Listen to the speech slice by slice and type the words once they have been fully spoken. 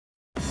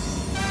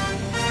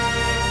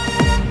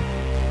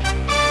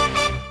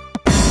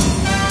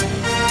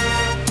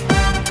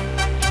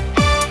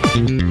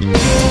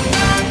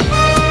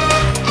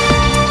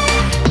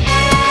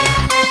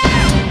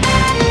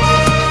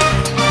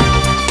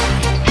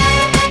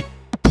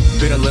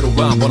little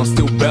while, but I'm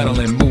still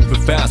battling.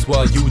 Moving fast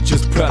while you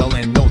just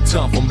prattling. No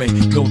time for me,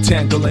 no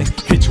tangling.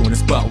 Hit you in the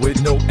spot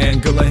with no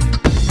angling.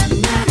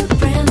 I'm not a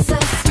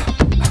princess.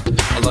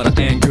 A lot of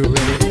anger in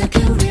it. Where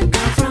could you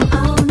come from?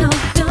 Oh no,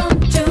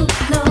 don't you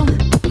know?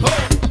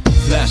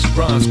 Flash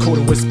rhymes,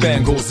 coated with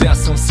spangles. Add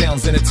some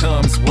sounds in at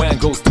times.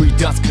 Wangles, three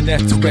dots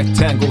connect to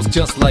rectangles.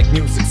 Just like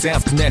music,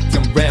 sounds connect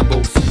and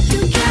rambles.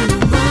 You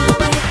cannot run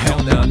away.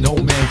 Hell nah, no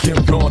man can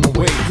run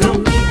away.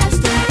 From me, I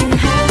stay in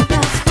hell.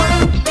 That's what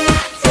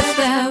it's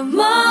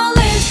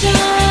demolition.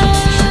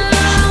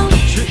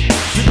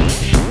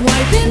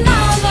 Wiping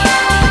over.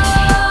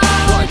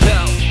 Wipe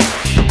out.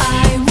 I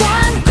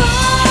want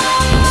gold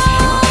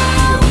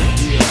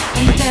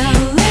until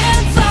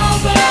it's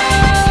over.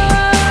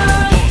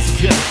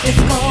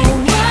 It's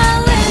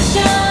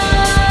coalition.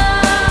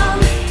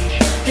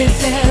 This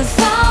is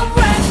our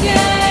refuge.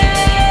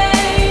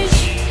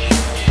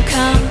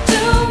 Come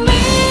to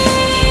me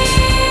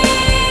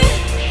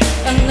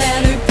and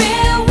let it be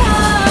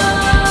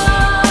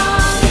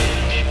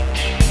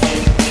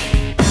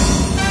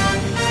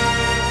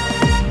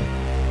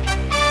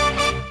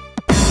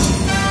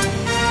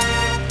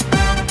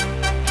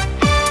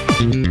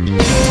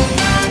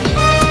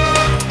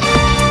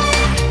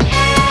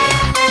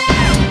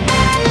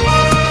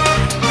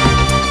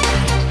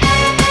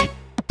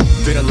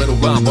Been a little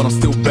while, but I'm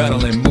still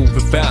battling. Moving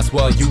fast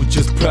while you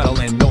just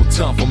prattling. No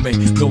time for me,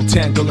 no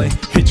tangling.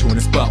 Hit you in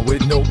the spot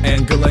with no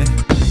angling.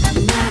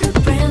 I'm not a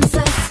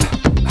princess.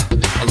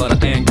 A lot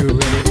of anger in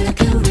it. Where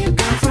could you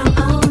come from?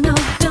 Oh no,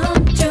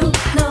 don't you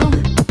know?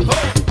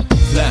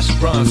 Flash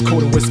rhymes,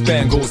 coated with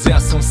spangles.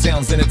 Add some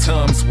sounds in at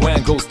times.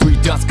 Wangles, three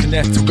dots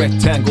connect to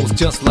rectangles.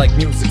 Just like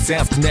music,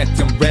 sounds connect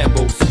and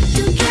rambles.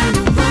 You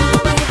cannot run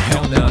away.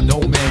 Hell nah, no